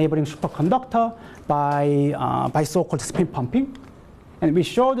to neighboring superconductor by so-called spin pumping. And we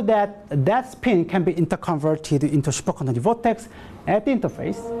showed that that spin can be interconverted into superconducting vortex at the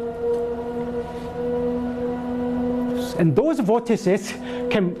interface. And those vortices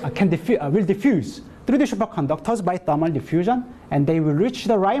will diffuse through the superconductors by thermal diffusion, and they will reach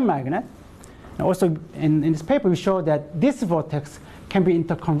the right magnet. And also in this paper, we show that this vortex can be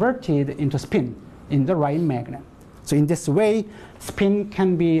interconverted into spin in the right magnet. So in this way, spin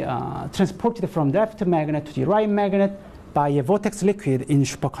can be transported from the left magnet to the right magnet by a vortex liquid in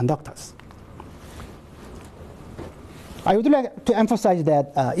superconductors. I would like to emphasize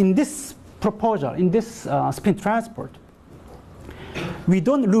that in this proposal, in this spin transport, we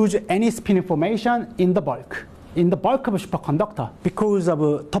don't lose any spin information in the bulk of a superconductor because of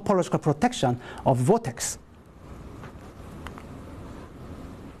topological protection of vortex.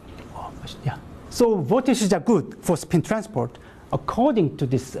 Yeah. So vortices are good for spin transport according to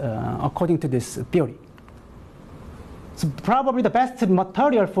this theory. So probably the best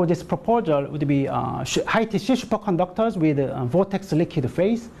material for this proposal would be high tissue superconductors with vortex liquid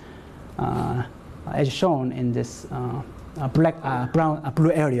phase, as shown in this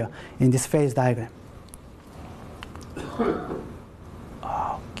blue area in this phase diagram.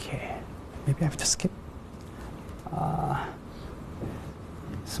 Okay, maybe I have to skip.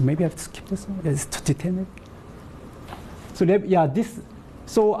 So maybe I have to skip this one. It's too detailed. So yeah, this.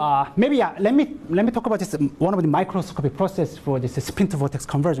 So maybe let me talk about this one of the microscopic process for this spin to vortex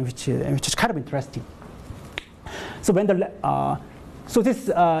conversion, which is kind of interesting. So when to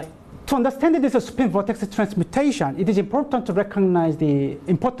understand this spin vortex transmutation, it is important to recognize the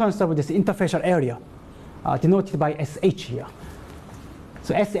importance of this interfacial area, denoted by SH here.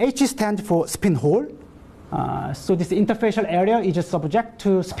 So SH stands for spin hole. So this interfacial area is subject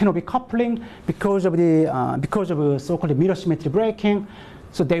to spin-orbit coupling because of so-called mirror symmetry breaking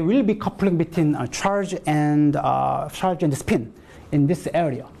So there will be coupling between charge and spin in this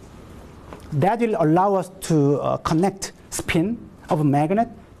area. That will allow us to connect spin of a magnet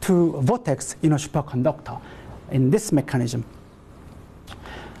to vortex in a superconductor in this mechanism.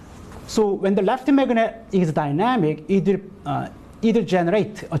 So when the left magnet is dynamic, it will either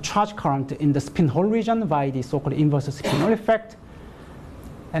generate a charge current in the spin hole region by the so-called inverse spin Hall effect,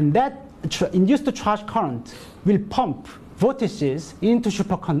 and that induced charge current will pump vortices into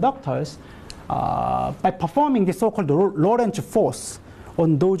superconductors by performing the so-called Lorentz force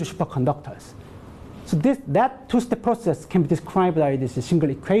on those superconductors. So that two-step process can be described by this single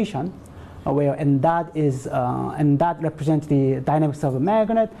equation, and that represents the dynamics of a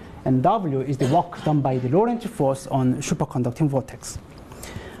magnet, and W is the work done by the Lorentz force on superconducting vortex.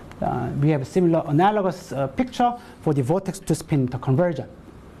 We have a similar analogous picture for the vortex to spin interconversion.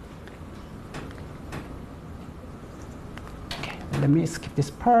 Okay, let me skip this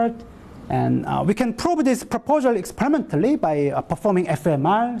part. And we can prove this proposal experimentally by performing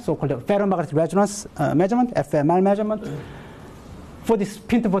FMR, so-called ferromagnetic resonance measurement, FMR measurement. For this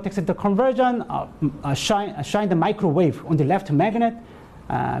spin to vortex interconversion, shine the microwave on the left magnet,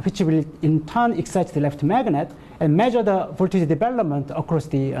 which will in turn excite the left magnet and measure the voltage development across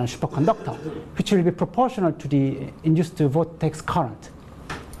the superconductor, which will be proportional to the induced vortex current.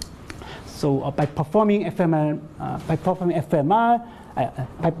 So by performing FMR,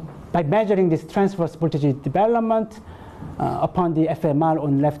 by measuring this transverse voltage development upon the FMR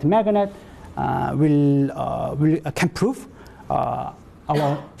on left magnet, can prove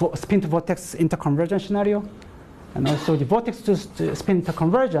our spin to vortex interconversion scenario. And also the vortex to spin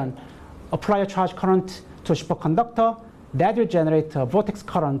interconversion, apply a charge current to a superconductor, that will generate a vortex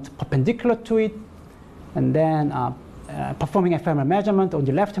current perpendicular to it, and then performing FMR measurement on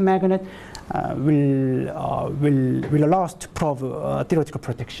the left magnet will allow us to prove theoretical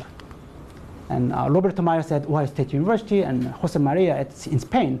protection. And Roberto Myers at Ohio State University and Jose Maria in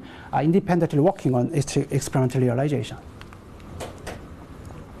Spain are independently working on experimental realization.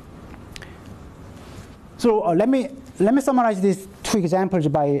 So let me summarize these two examples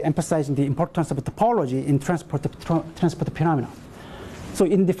by emphasizing the importance of topology in transport phenomena. So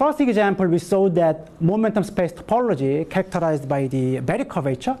in the first example, we saw that momentum space topology characterized by the Berry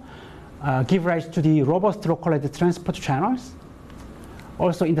curvature give rise to the robust localized transport channels.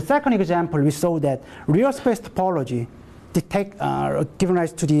 Also, in the second example, we saw that real space topology given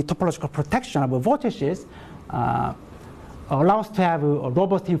rise to the topological protection of vortices allows to have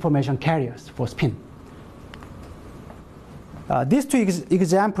robust information carriers for spin. These two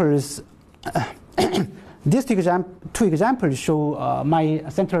examples show my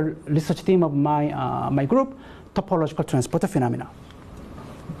central research theme of my group, topological transport phenomena.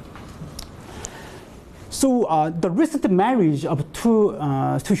 So the recent marriage of two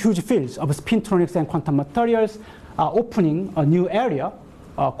huge fields of spintronics and quantum materials are opening a new area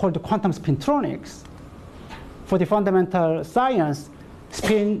called quantum spintronics. For the fundamental science,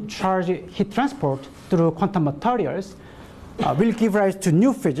 spin, charge, heat transport through quantum materials will give rise to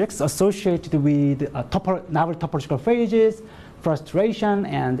new physics associated with novel topological phases, frustration,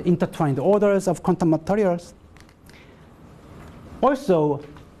 and intertwined orders of quantum materials. Also,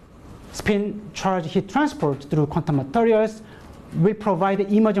 spin, charge, heat transport through quantum materials will provide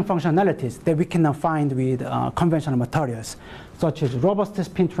emerging functionalities that we cannot find with conventional materials, such as robust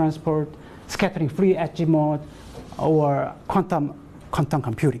spin transport, scattering free edge mode, or quantum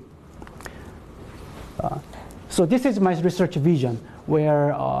computing. So this is my research vision,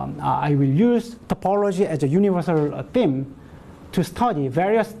 where I will use topology as a universal theme to study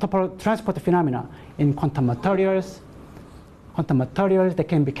various transport phenomena in quantum materials that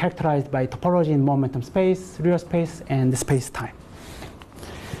can be characterized by topology in momentum space, real space, and space-time.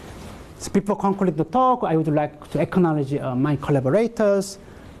 So before concluding the talk, I would like to acknowledge my collaborators,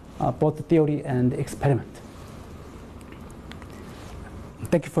 both theory and experiment.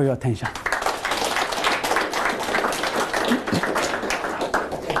 Thank you for your attention.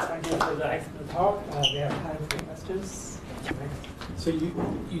 Thank you for the excellent talk. We have time for questions. Yep. So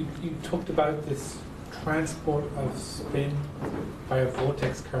you talked about this transport of spin by a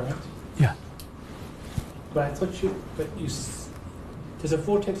vortex current. Yeah. But I thought does a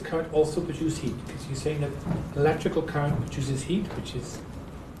vortex current also produce heat? Because you're saying that electrical current produces heat, which is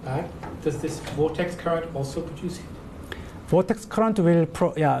bad. Does this vortex current also produce heat? Vortex current will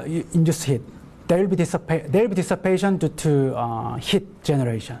induce heat. There will be dissipation due to heat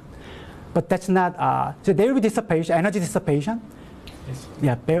generation, but that's not. So there will be dissipation, energy dissipation. Yes.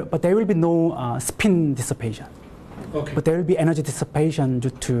 Yeah, but there will be no spin dissipation. Okay. But there will be energy dissipation due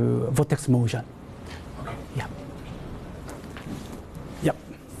to vortex motion. Okay. Yeah. Yep.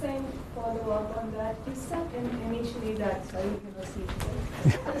 that, sorry, you cannot see it.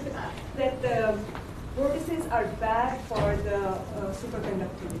 That the vortices are bad for the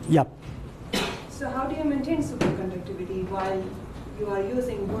superconductivity. Yep. So how do you maintain superconductivity while you are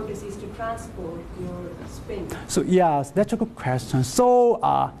using vortices to transport your spin? So yes, that's a good question. So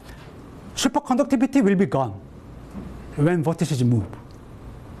superconductivity will be gone when vortices move.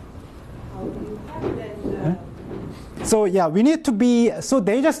 How do you have then? So yeah, we need to be, so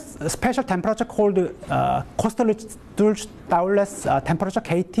there is a special temperature called Kosterlitz-Dulles temperature,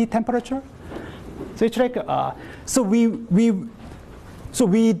 KT temperature. So it's like, so we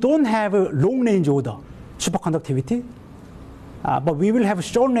don't have a long range order superconductivity, but we will have a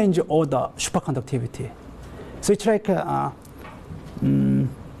short range order superconductivity. So it's like,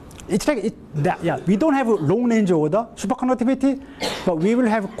 yeah, we don't have a long range order superconductivity, but we will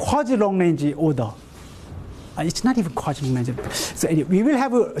have quasi long range order. It's not even quasi long range. So anyway, we will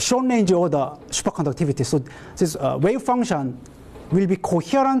have a short range order superconductivity. So this wave function will be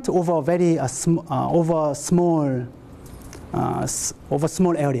coherent over very over small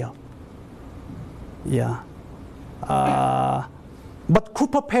area. Yeah. But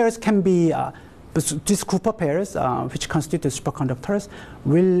Cooper pairs can be. These Cooper pairs, which constitute superconductors,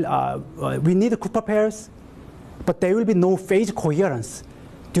 we need Cooper pairs, but there will be no phase coherence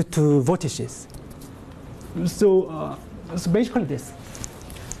due to vortices. So basically this.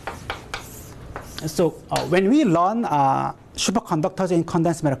 So when we learn superconductors in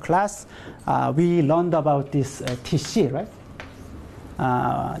condensed matter class, we learned about this TC, right?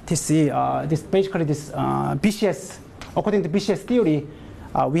 TC, this basically this BCS, according to BCS theory,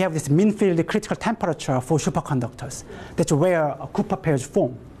 we have this mean field critical temperature for superconductors. That's where Cooper pairs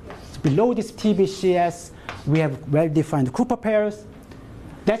form. So below this TBCS, we have well-defined Cooper pairs.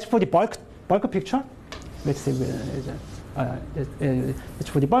 That's for the bulk picture. Let's say it's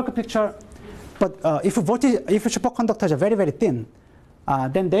for the bulk picture. But if superconductors are very, very thin,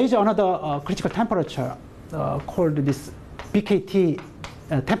 then there is another critical temperature called this BKT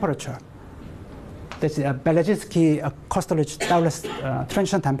temperature. That's Belazinski Kosterlitz-Dulles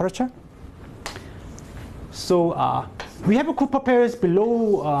transition temperature. So we have Cooper pairs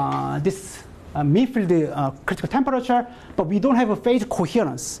below this mean field critical temperature, but we don't have a phase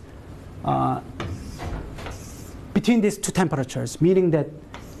coherence between these two temperatures, meaning that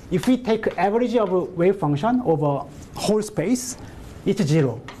if we take average of a wave function over whole space, it's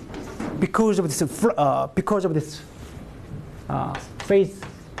 0 because of this phase.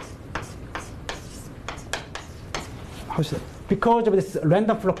 Because of this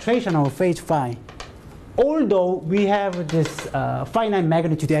random fluctuation of phase phi. Although we have this finite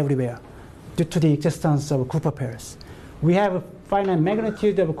magnitude everywhere due to the existence of Cooper pairs. We have a finite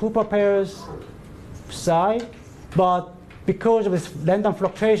magnitude of Cooper pairs psi, but because of this random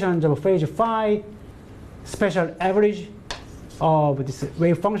fluctuations of phase phi, special average of this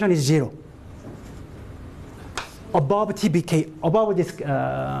wave function is 0. Above TBK, above this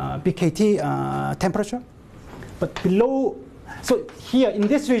BKT temperature. But below, so here in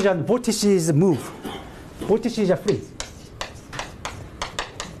this region, vortices move. Vortices are free.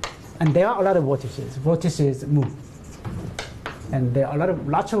 And there are a lot of vortices. Vortices move. And there are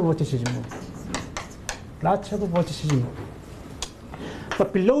lots of vortices move. Lots of vortices move.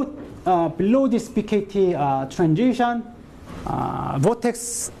 But below this BKT transition,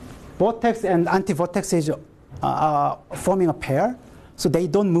 vortex and anti-vortexes are forming a pair. So they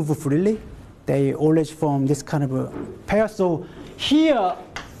don't move freely. They always form this kind of a pair. So here,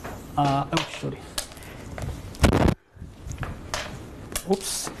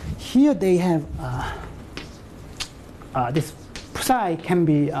 here they have this psi can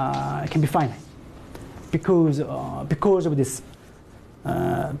be finite because of this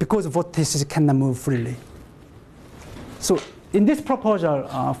because vortices cannot move freely. So in this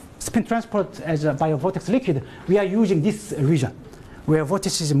proposal, spin transport as by a vortex liquid, we are using this region where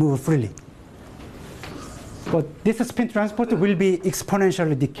vortices move freely. But this spin transport will be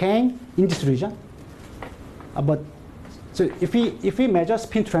exponentially decaying in this region. But so if we measure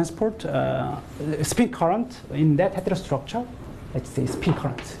spin transport, spin current in that heterostructure, let's say spin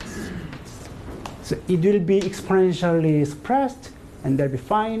current. So it will be exponentially suppressed, and there'll be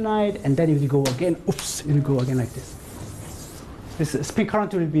finite, and then it will go again. Oops, it will go again like this. This spin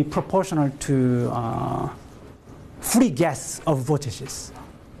current will be proportional to free gas of vortices.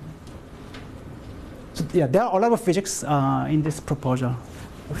 So yeah, there are a lot of physics in this proposal,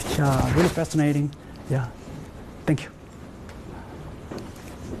 which are really fascinating. Yeah, thank you.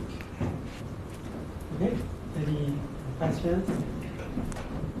 Okay, any questions?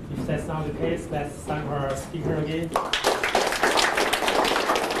 If that's not the case, let's thank our speaker again.